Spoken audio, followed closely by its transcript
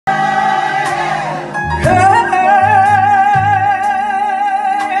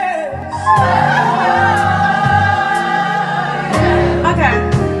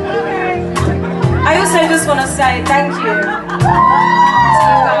say thank you to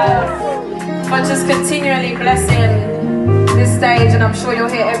you guys for just continually blessing this stage, and I'm sure you're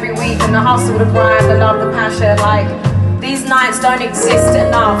here every week, and the hustle, the grind, the love, the passion. Like, these nights don't exist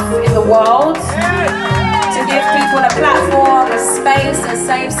enough in the world to give people a platform, a space, a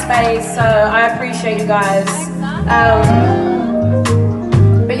safe space. So I appreciate you guys.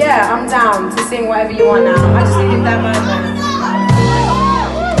 But yeah, I'm down to sing whatever you want now. I just needed that moment.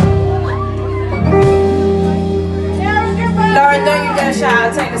 Lauren, don't you get a shout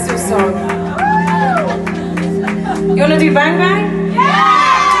out, take the Swift song. You wanna do Bang Bang?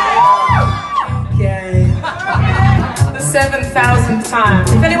 Yeah! Okay. The 7,000th time.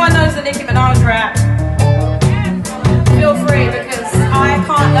 If anyone knows the Nicki Minaj rap, feel free, because I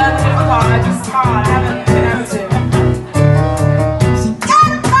can't learn the middle part, I just can't, I haven't been able to.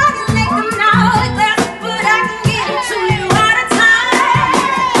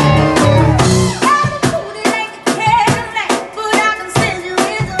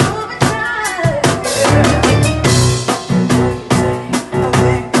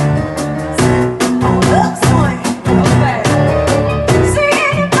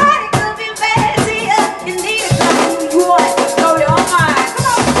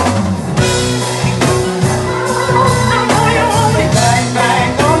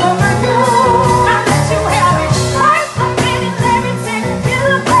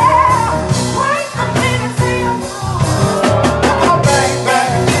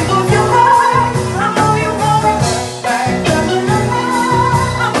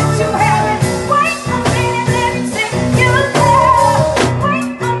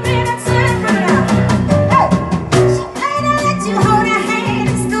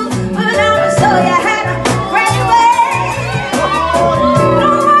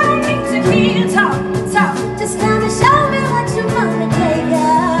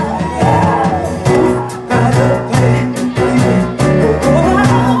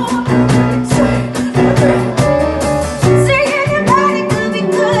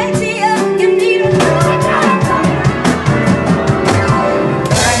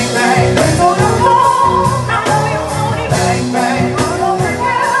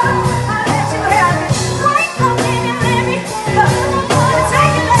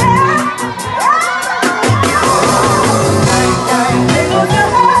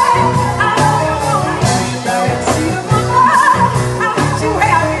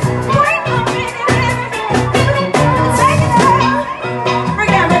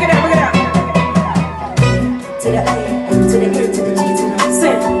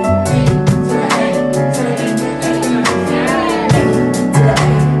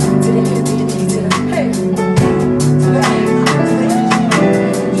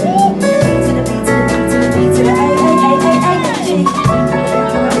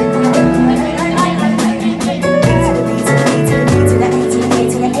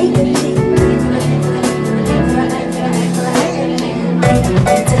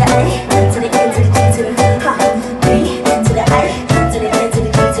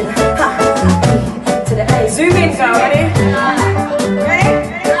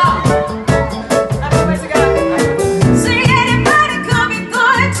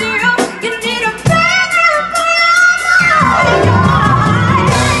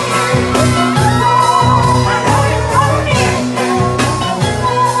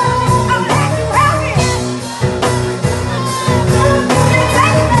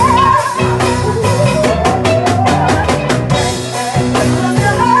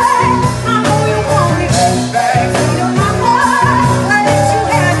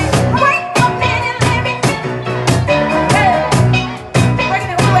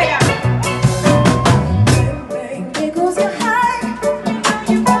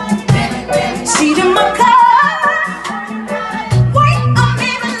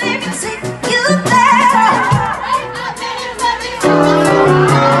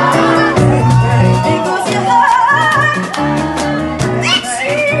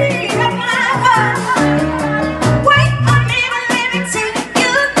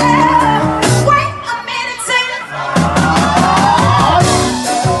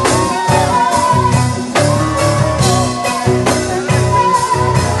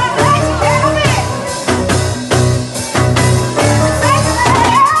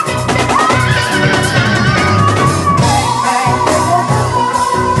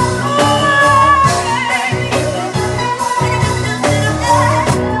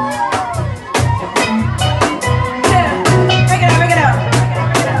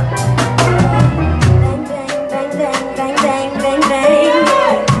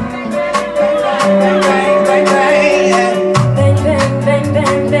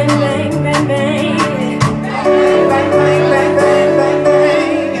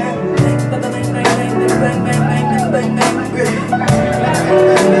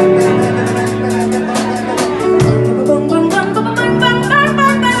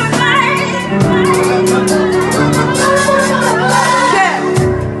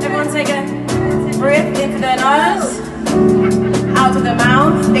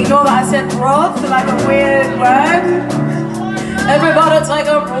 Everybody take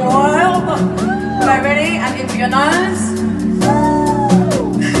a while. Okay, ready? And in through your nose.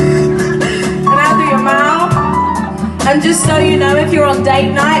 And out through your mouth. And just so you know, if you're on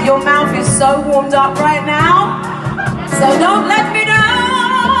date night, your mouth is so warmed up right now. So don't let me down.